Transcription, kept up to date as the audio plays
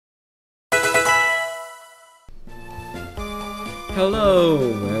Hello,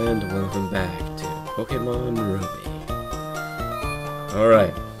 and welcome back to Pokemon Ruby.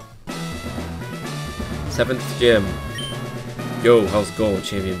 Alright. 7th gym. Yo, how's it going,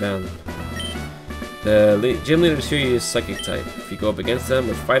 Champion Bound? The gym leaders here use Psychic type. If you go up against them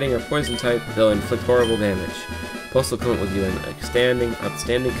with Fighting or Poison type, they'll inflict horrible damage. Plus, they'll come up with you an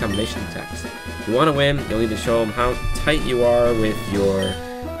outstanding combination attacks. If you want to win, you'll need to show them how tight you are with your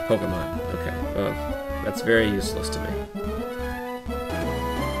Pokemon. Okay, well, that's very useless to me.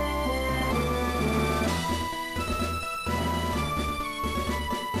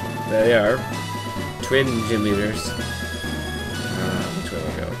 There they are. Twin gym leaders. Which way do I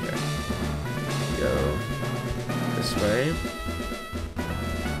go? Okay. Go this way.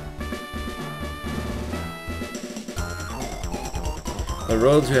 The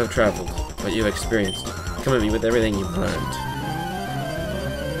roads you have traveled, what you have experienced. Come at me with everything you've learned.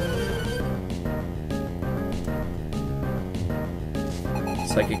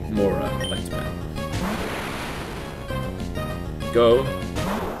 Psychic Mora, like that. Go.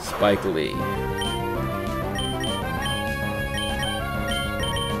 Spike Lee.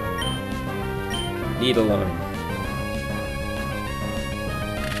 Need alarm.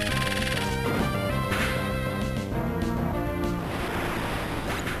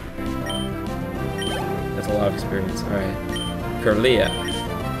 That's a lot of experience. Alright. Curlia.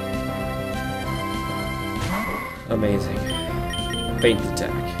 Amazing. Faint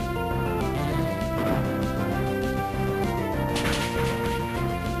attack.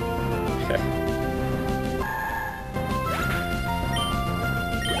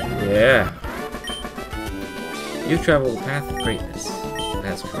 Yeah. You travel the path of greatness.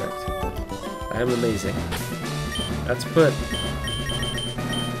 That's correct. I am amazing. That's put.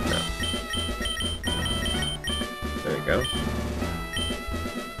 No. There we go.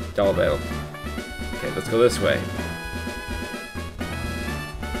 Doll battle. Okay, let's go this way.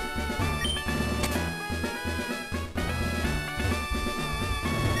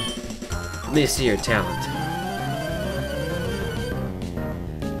 Let me see your talent.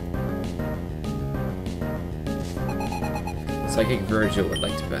 Psychic Virgil would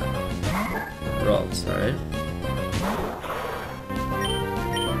like to battle. Rolls, alright.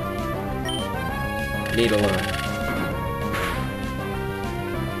 Need alarm.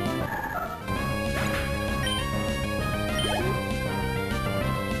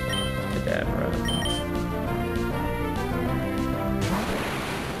 Kadabra.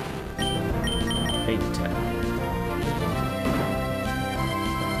 Faint attack.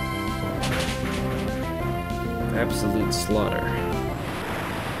 Absolute slaughter.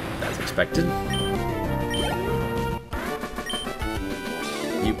 As expected.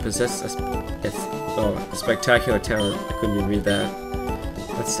 You possess a spectacular talent. I couldn't even read that.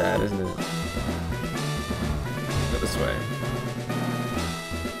 That's sad, isn't it? Go this way.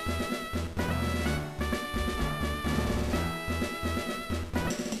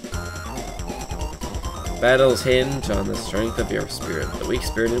 Battles hinge on the strength of your spirit. The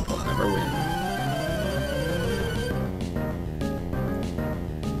weak-spirited will never win.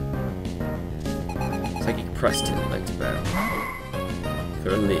 Psychic Preston like to battle.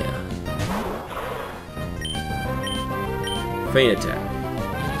 Curlia. Faint attack.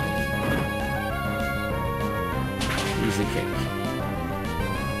 Easy kick.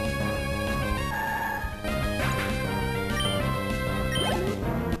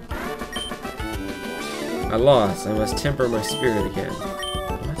 I lost. I must temper my spirit again.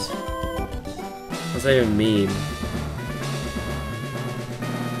 What? What does that even mean?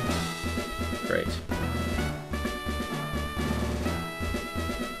 Great.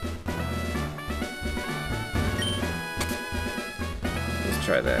 Let's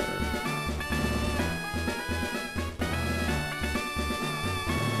try that.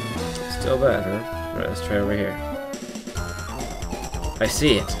 Still bad, huh? Alright, let's try over here. I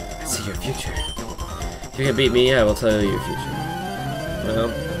see it. I see your future. If you can beat me, I will tell you your future.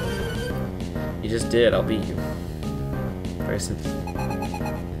 Well, you just did. I'll beat you. Very simple.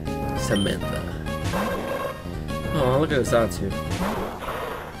 Samantha. Oh, look at this Atsu.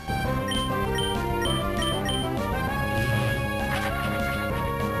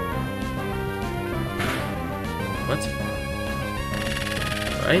 What?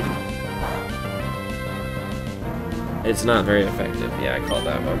 Right? It's not very effective. Yeah, I called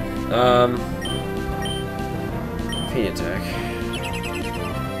that one. Faint attack.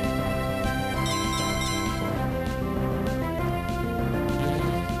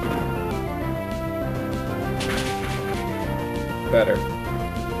 Better.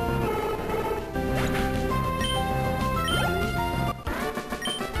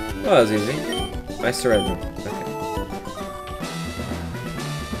 Oh, that was easy. I surrender. Okay.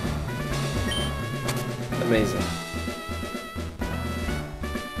 amazing.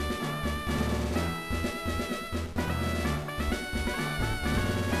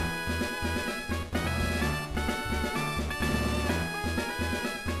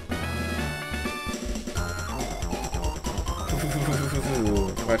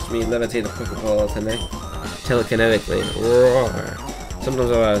 Watch me levitate a Pokeball tonight. Telekinetically. Roar. Sometimes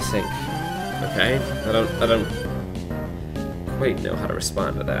I'm out of sync. Okay? I don't quite know how to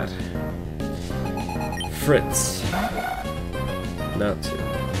respond to that. Fritz. Not to.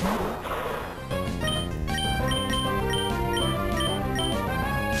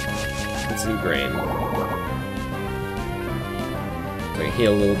 It's ingrained. So I can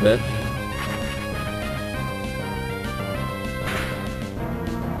heal a little bit.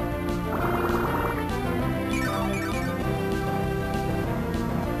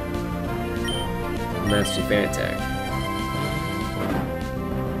 Master Fan Attack.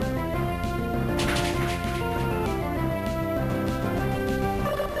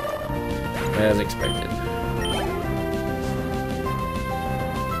 As expected.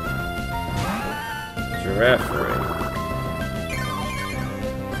 Giraffe Ring.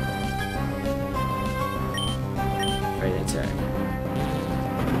 Fan Attack.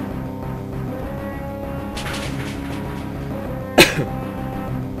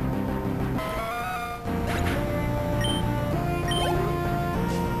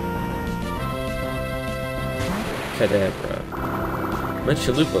 Kadabra. My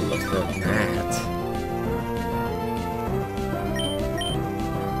Chalupa looks not that.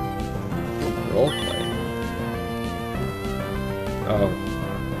 Roleplay. Oh.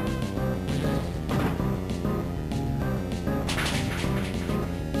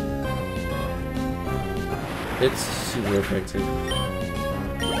 It's super effective.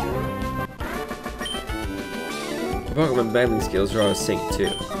 The Pokemon battling skills are out of sync too.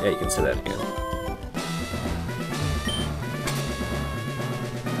 Yeah, you can say that again.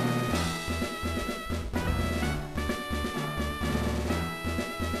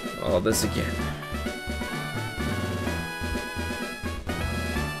 All this again.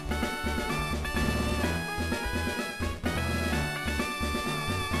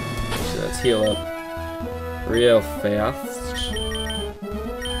 So let's heal up real fast.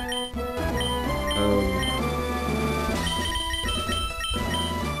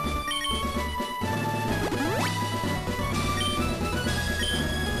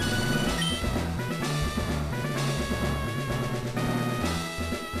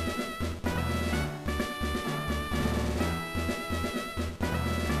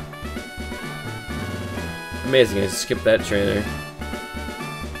 Amazing, I just skipped that trainer.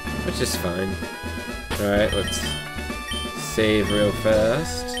 Which is fine. Alright, let's save real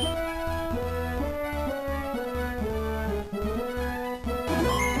fast.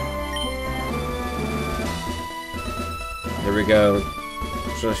 Here we go.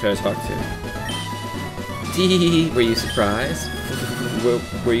 Which one should I talk to? Dee, were you surprised?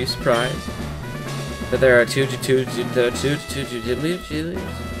 Were you surprised that there are two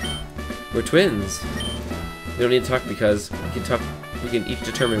we're twins. We don't need to talk because we can each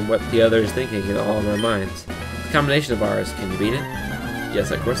determine what the other is thinking in all of our minds. The combination of ours, can you beat it? Yes,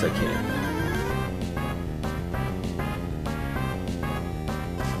 of course I can.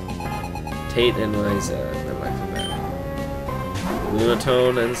 Tate and Liza, I like that.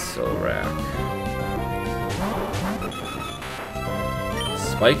 Lunatone and Solrak.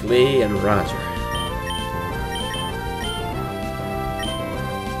 Spike Lee and Roger.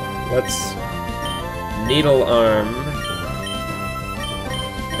 Let's Needle Arm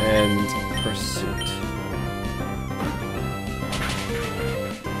and Pursuit.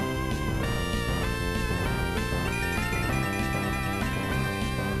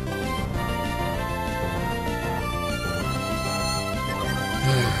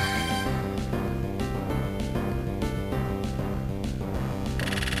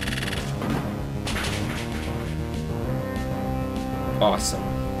 Awesome.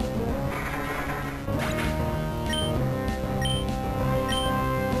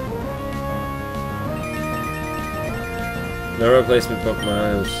 No replacement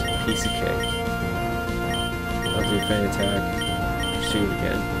Pokemon, it was a piece of cake. I'll do Fan Attack. Shoot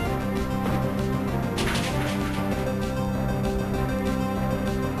again.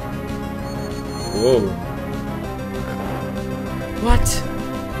 Whoa. What?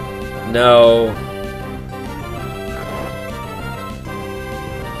 No.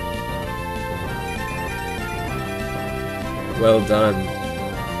 Well done.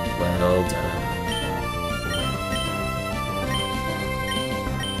 Well done.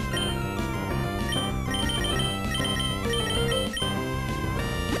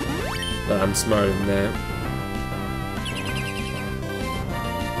 But I'm smarter than that.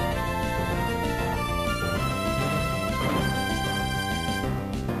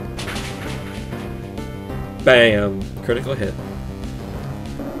 Bam! Critical hit.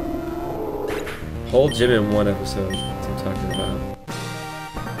 Whole gym in one episode. That's what I'm talking about.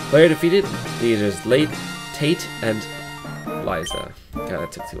 Player defeated. Leaders Tate and Liza. God,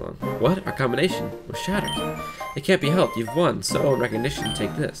 that took too long. What? Our combination was shattered. It can't be helped. You've won. So, in recognition,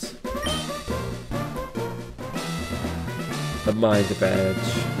 take this. The Mind Badge.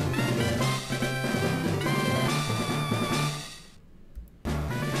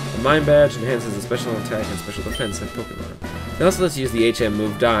 The Mind Badge enhances the special attack and special defense of Pokemon. It also lets you use the HM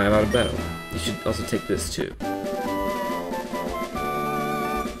move Dive out of battle. You should also take this too.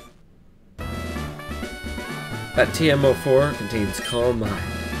 That TM04 contains Calm Mind.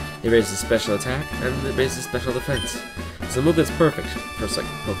 It raises special attack and it raises special defense. It's a move that's perfect for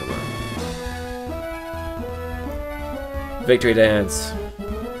psychic Pokemon. Victory Dance.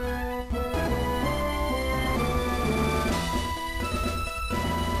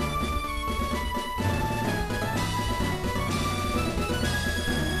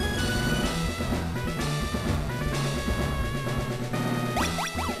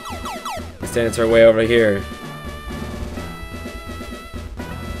 Let's dance our way over here.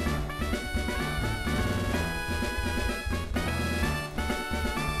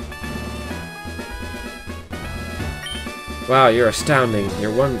 Wow, you're astounding.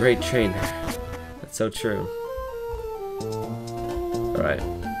 You're one great trainer. That's so true. Alright.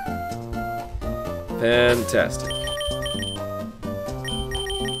 Fantastic.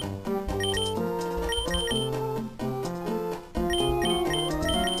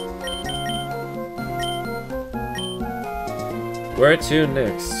 Where to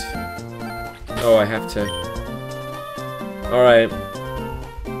next? Oh, I have to. Alright.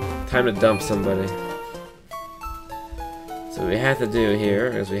 Time to dump somebody. So what we have to do here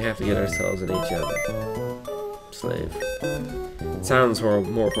is we have to get ourselves an HM slave. It sounds more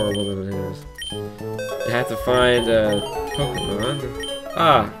horrible than it is. We have to find a Pokemon.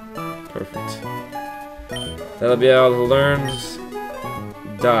 Ah! Perfect. That'll be able to learn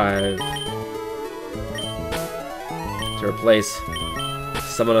Dive. To replace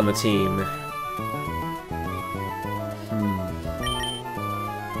someone on the team.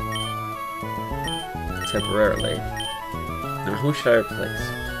 Temporarily. Now who should I replace?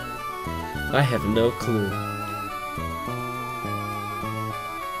 I have no clue.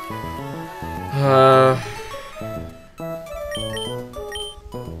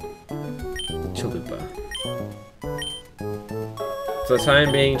 Chalupa. For the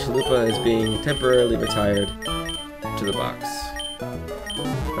time being, Chalupa is being temporarily retired to the box.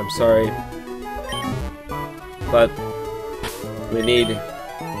 I'm sorry, but we need...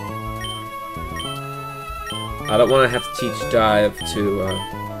 I don't want to have to teach Dive to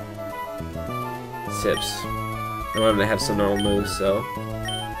Sips. I want him to have some normal moves, so...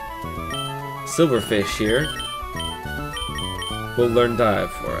 Silverfish here will learn Dive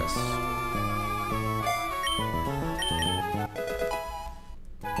for us.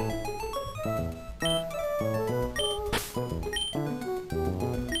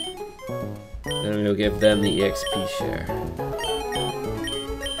 And we'll give them the EXP share.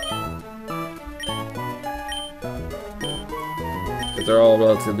 But they're all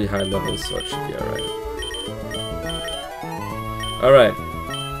relatively high levels, so it should be alright. Alright.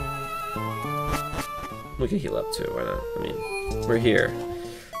 We can heal up too, why not? I mean, we're here.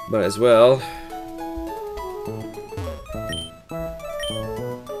 Might as well.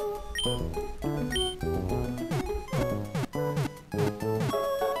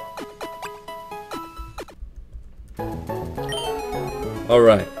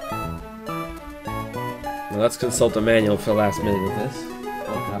 Alright. Now let's consult a manual for the last minute of this.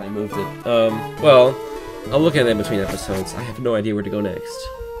 Oh god, I moved it. Well, I'll look at it in between episodes. I have no idea where to go next.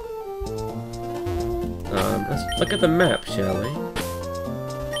 Let's look at the map, shall we?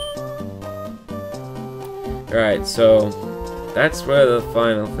 Alright, so that's where the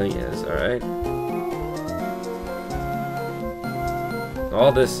final thing is, alright?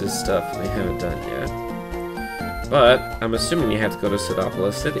 All this is stuff we haven't done yet. But I'm assuming we have to go to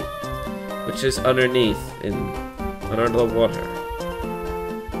Pseudopolis City, which is underneath, under the water.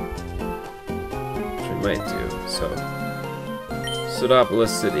 Which we might do, so. Pseudopolis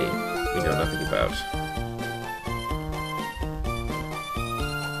City, we know nothing about.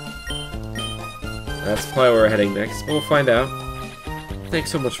 That's probably where we're heading next, but we'll find out.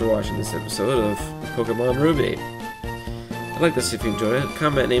 Thanks so much for watching this episode of Pokemon Ruby. I'd like this if you enjoyed it.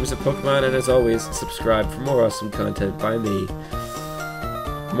 Comment names of Pokemon, and as always, subscribe for more awesome content by me.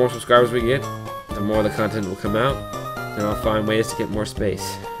 The more subscribers we get, the more the content will come out, and I'll find ways to get more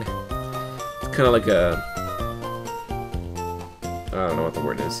space. It's kind of like a... I don't know what the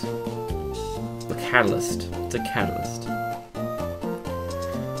word is. A catalyst. It's a catalyst.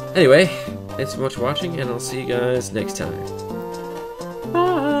 Anyway, thanks so much for watching, and I'll see you guys next time.